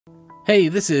Hey,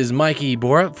 this is Mikey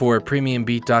Borup for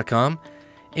PremiumBeat.com,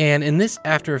 and in this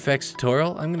After Effects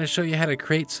tutorial, I'm going to show you how to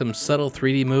create some subtle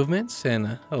 3D movements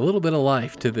and a little bit of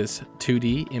life to this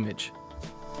 2D image.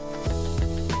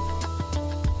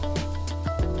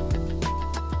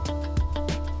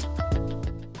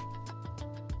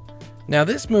 Now,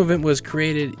 this movement was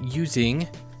created using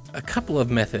a couple of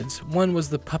methods. One was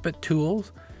the puppet tool,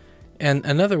 and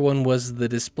another one was the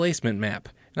displacement map.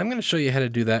 And I'm going to show you how to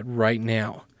do that right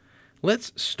now.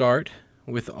 Let's start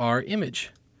with our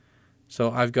image. So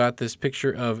I've got this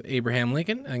picture of Abraham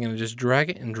Lincoln. I'm going to just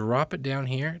drag it and drop it down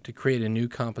here to create a new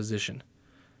composition.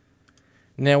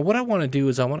 Now what I want to do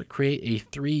is I want to create a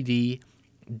 3D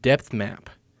depth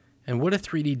map. And what a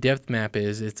 3D depth map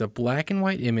is, it's a black and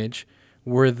white image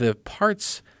where the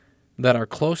parts that are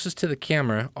closest to the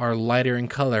camera are lighter in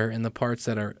color and the parts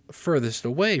that are furthest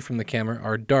away from the camera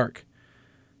are dark.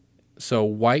 So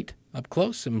white up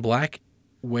close and black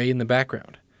way in the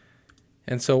background.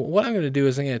 And so what I'm going to do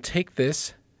is I'm going to take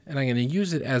this and I'm going to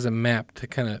use it as a map to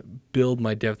kind of build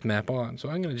my depth map on. So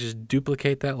I'm going to just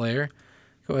duplicate that layer.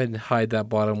 Go ahead and hide that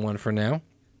bottom one for now.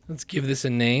 Let's give this a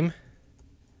name.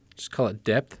 Just call it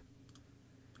depth.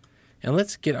 And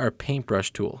let's get our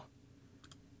paintbrush tool.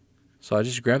 So I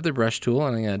just grab the brush tool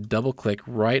and I'm going to double click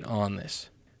right on this.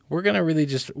 We're going to really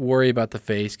just worry about the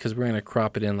face because we're going to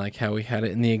crop it in like how we had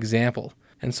it in the example.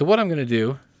 And so what I'm going to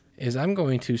do is I'm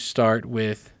going to start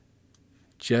with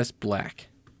just black.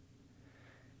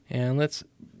 And let's,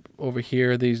 over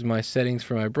here, these are my settings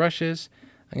for my brushes.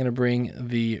 I'm going to bring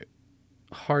the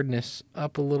hardness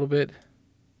up a little bit,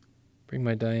 bring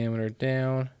my diameter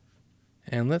down,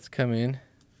 and let's come in,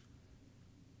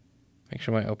 make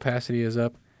sure my opacity is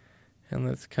up, and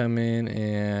let's come in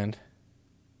and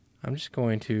I'm just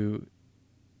going to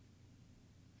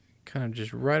kind of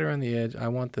just right around the edge. I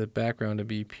want the background to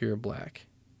be pure black.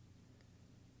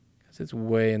 It's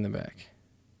way in the back.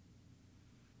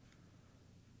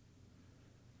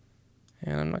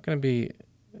 And I'm not going to be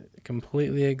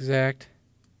completely exact,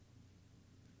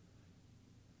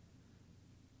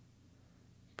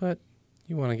 but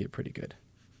you want to get pretty good.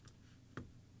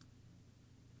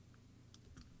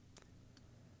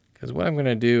 Because what I'm going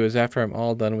to do is after I'm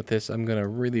all done with this, I'm going to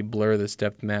really blur this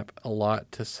depth map a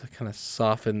lot to kind of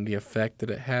soften the effect that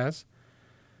it has.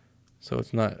 So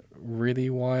it's not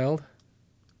really wild.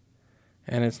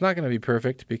 And it's not going to be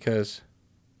perfect because,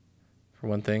 for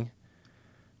one thing,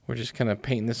 we're just kind of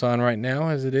painting this on right now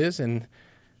as it is, and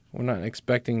we're not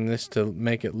expecting this to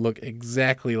make it look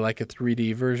exactly like a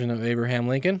 3D version of Abraham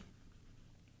Lincoln,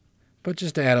 but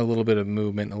just to add a little bit of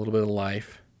movement, a little bit of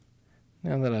life.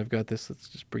 Now that I've got this, let's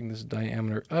just bring this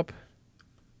diameter up.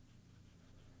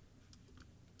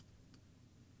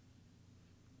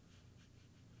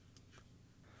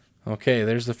 Okay,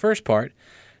 there's the first part.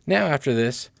 Now after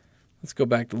this, let's go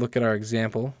back to look at our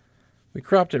example. We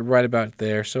cropped it right about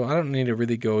there, so I don't need to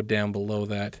really go down below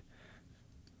that.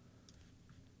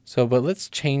 But let's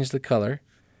change the color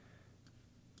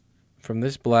from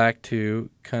this black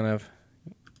to kind of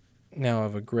now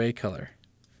of a gray color.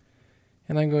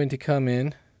 And I'm going to come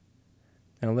in,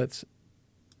 now let's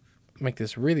make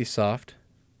this really soft.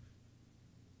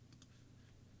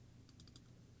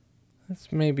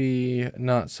 That's maybe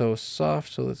not so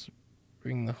soft, so let's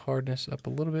bring the hardness up a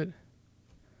little bit.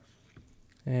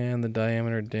 And the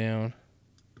diameter down.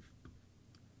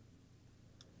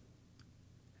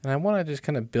 And I want to just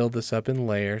kind of build this up in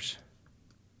layers.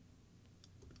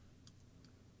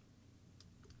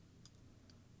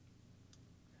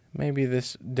 Maybe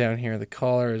this down here, the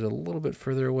collar is a little bit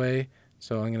further away,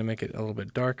 so I'm going to make it a little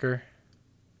bit darker.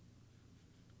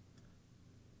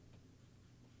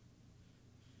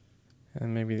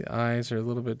 And maybe the eyes are a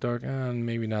little bit dark, and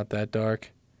maybe not that dark.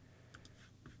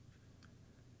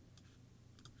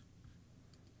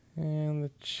 And the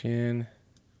chin.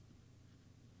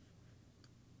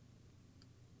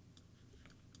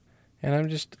 And I'm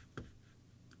just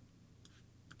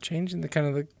changing the kind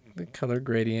of the color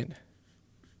gradient.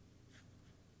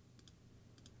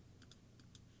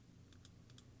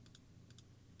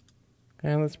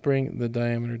 And let's bring the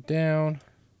diameter down.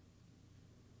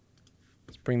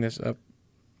 Let's bring this up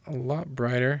a lot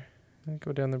brighter. And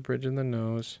go down the bridge of the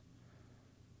nose.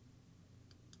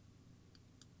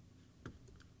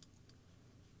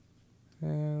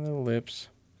 And the lips.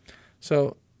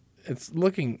 So it's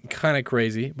looking kind of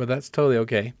crazy, but that's totally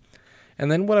okay.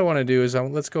 And then what I want to do is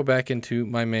let's go back into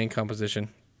my main composition.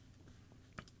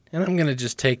 And I'm going to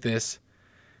just take this.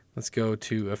 Let's go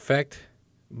to Effect,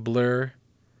 Blur,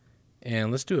 and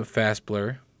let's do a fast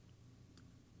blur.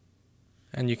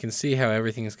 And you can see how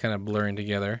everything is kind of blurring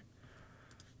together.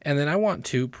 And then I want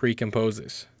to pre-compose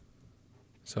this.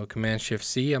 So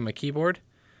Command-Shift-C on my keyboard.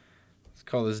 Let's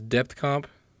call this depth comp.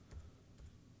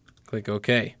 Click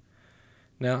OK.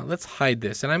 Now let's hide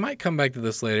this, and I might come back to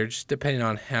this later, just depending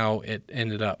on how it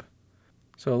ended up.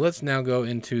 So let's now go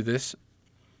into this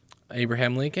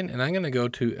Abraham Lincoln, and I'm going to go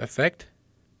to Effect,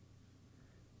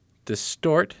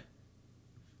 Distort,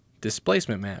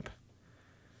 Displacement Map.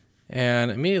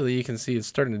 And immediately you can see it's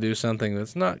starting to do something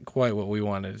that's not quite what we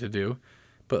wanted it to do.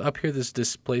 But up here, this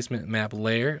displacement map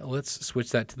layer, let's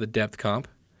switch that to the depth comp.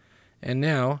 And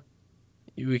now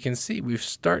we can see we're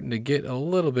starting to get a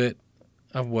little bit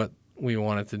of what we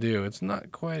want it to do. It's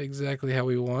not quite exactly how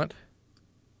we want,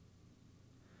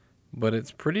 but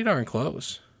it's pretty darn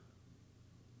close.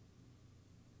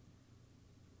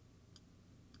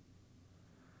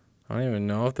 I don't even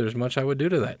know if there's much I would do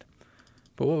to that.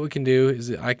 But what we can do is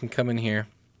I can come in here.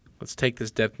 Let's take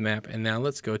this depth map, and now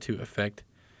let's go to Effect,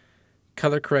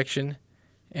 Color Correction,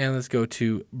 and let's go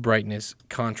to Brightness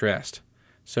Contrast.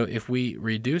 So if we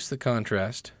reduce the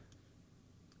contrast,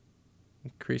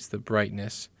 increase the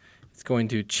brightness, it's going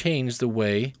to change the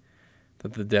way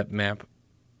that the depth map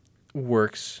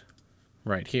works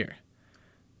right here.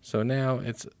 So now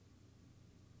it's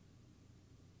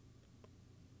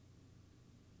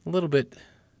a little bit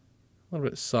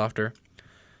softer,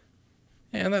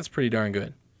 and that's pretty darn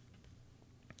good.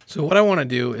 So what I want to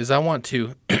do is I want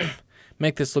to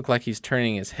make this look like he's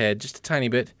turning his head just a tiny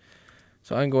bit.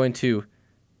 So I'm going to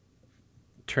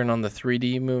turn on the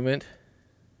 3D movement,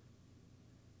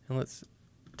 and let's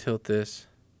tilt this.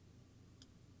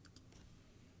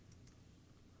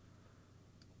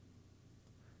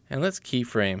 And let's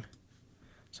keyframe.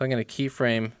 So I'm going to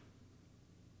keyframe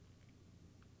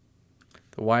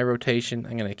the Y rotation.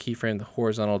 I'm going to keyframe the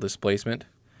horizontal displacement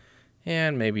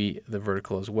and maybe the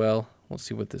vertical as well. We'll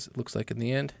see what this looks like in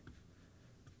the end.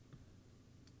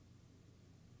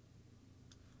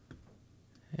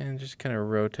 And just kind of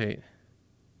rotate.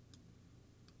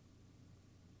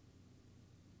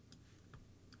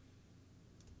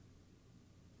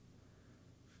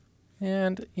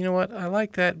 And you know what? I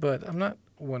like that, but I'm not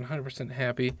 100%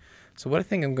 happy. So what I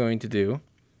think I'm going to do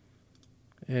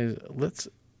is let's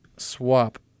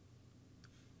swap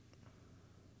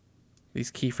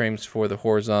these keyframes for the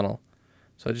horizontal.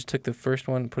 So I just took the first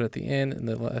one, put it at the end, and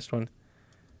the last one.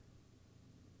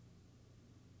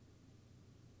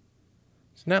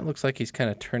 So now it looks like he's kind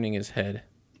of turning his head.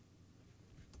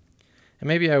 And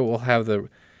maybe I will have the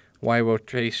Y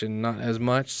rotation not as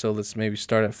much, so let's maybe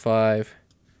start at 5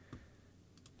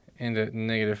 and at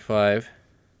 -5.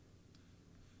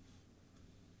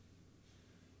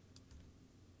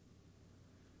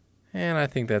 And I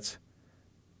think that's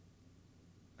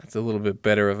a little bit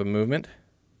better of a movement.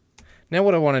 Now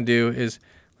what I want to do is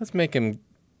let's make him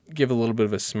give a little bit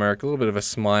of a smirk, a little bit of a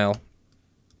smile.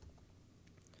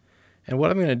 And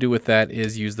what I'm going to do with that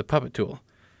is use the puppet tool.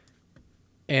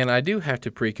 And I do have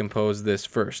to pre-compose this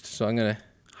first. So I'm going to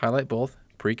highlight both,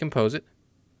 pre-compose it,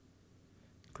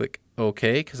 click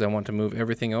OK because I want to move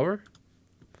everything over.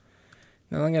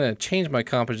 Now I'm going to change my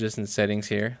composition settings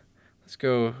here. Let's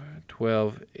go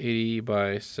 1280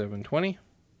 by 720.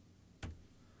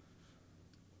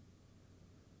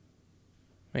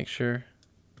 Make sure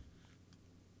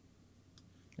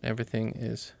everything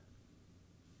is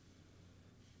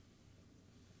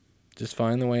just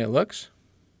fine the way it looks.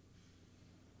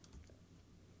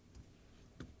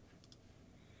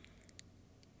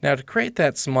 Now to create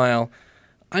that smile,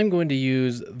 I'm going to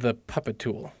use the puppet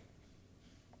tool.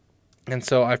 And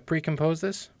so I've pre-composed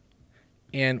this.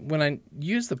 And when I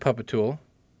use the puppet tool,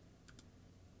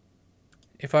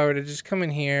 if I were to just come in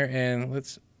here and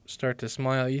let's start to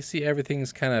smile, you see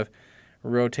everything's kind of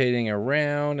rotating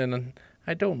around, and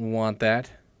I don't want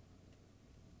that.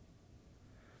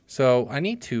 So I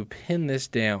need to pin this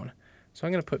down. So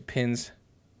I'm going to put pins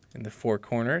in the 4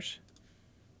 corners.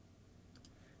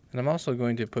 And I'm also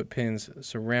going to put pins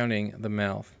surrounding the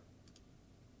mouth.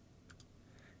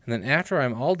 And then after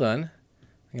I'm all done,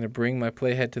 I'm going to bring my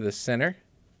playhead to the center,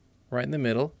 right in the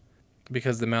middle,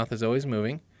 because the mouth is always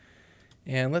moving.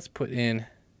 And let's put in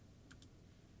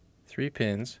 3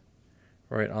 pins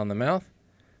right on the mouth.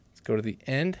 Let's go to the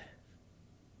end.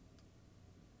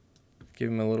 Give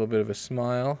him a little bit of a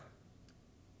smile.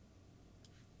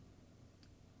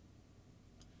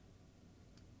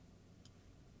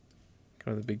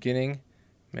 Go to the beginning.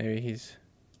 Maybe he's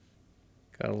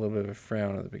got a little bit of a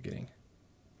frown at the beginning.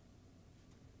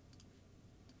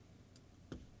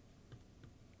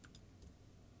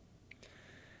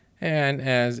 And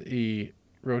as he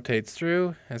rotates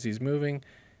through, as he's moving,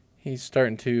 he's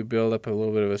starting to build up a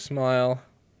little bit of a smile.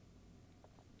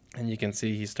 And you can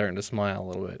see he's starting to smile a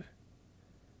little bit.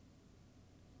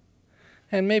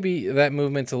 And maybe that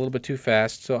movement's a little bit too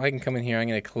fast, so I can come in here, I'm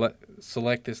going to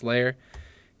select this layer,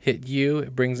 hit U,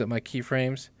 it brings up my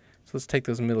keyframes. So let's take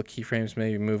those middle keyframes,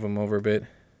 maybe move them over a bit.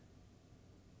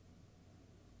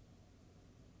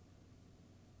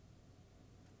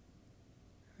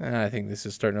 I think this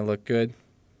is starting to look good.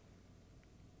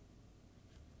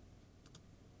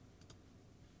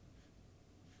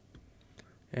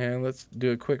 And let's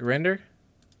do a quick render,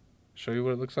 show you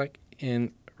what it looks like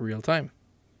in real time.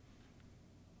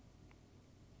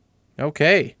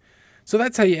 Okay, so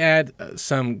that's how you add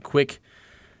some quick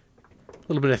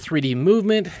little bit of 3D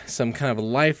movement, some kind of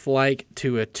lifelike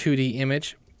to a 2D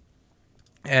image.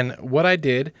 And what I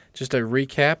did, just a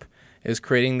recap, is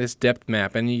creating this depth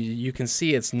map. And you can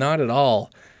see it's not at all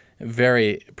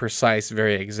very precise,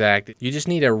 very exact. You just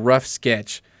need a rough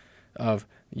sketch of,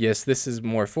 yes, this is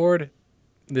more forward,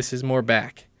 this is more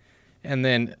back. And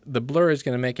then the blur is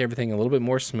going to make everything a little bit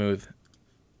more smooth.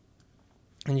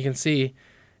 And you can see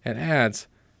it adds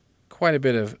quite a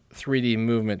bit of 3D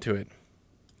movement to it.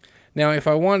 Now, if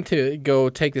I wanted to go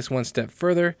take this one step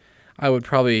further, I would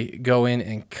probably go in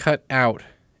and cut out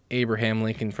Abraham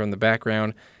Lincoln from the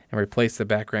background and replace the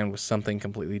background with something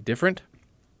completely different.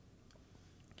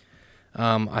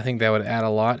 I think that would add a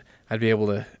lot. I'd be able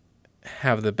to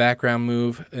have the background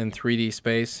move in 3D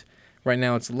space. Right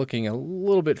now it's looking a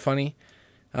little bit funny,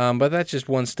 but that's just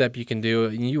one step you can do.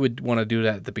 You would want to do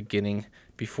that at the beginning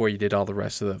before you did all the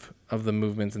rest of the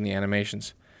movements and the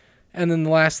animations. And then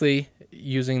lastly,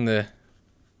 using the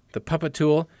puppet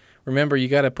tool, remember you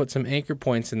got to put some anchor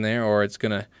points in there or it's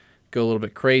going to go a little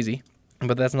bit crazy,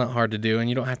 but that's not hard to do, and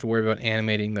you don't have to worry about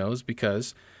animating those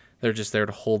because they're just there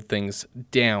to hold things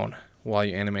down while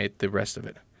you animate the rest of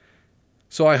it.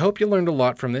 So I hope you learned a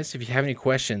lot from this. If you have any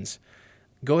questions,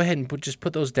 go ahead and just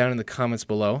put those down in the comments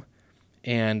below.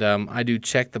 And I do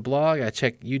check the blog, I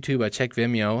check YouTube, I check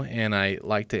Vimeo, and I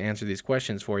like to answer these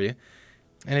questions for you.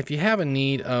 And if you have a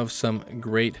need of some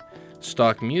great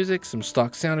stock music, some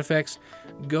stock sound effects,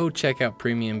 go check out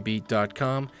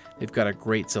premiumbeat.com. They've got a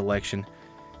great selection.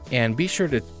 And be sure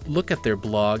to look at their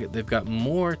blog. They've got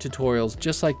more tutorials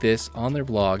just like this on their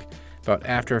blog about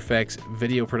After Effects,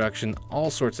 video production,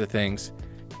 all sorts of things.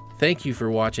 Thank you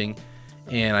for watching,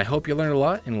 and I hope you learned a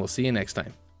lot, and we'll see you next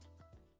time.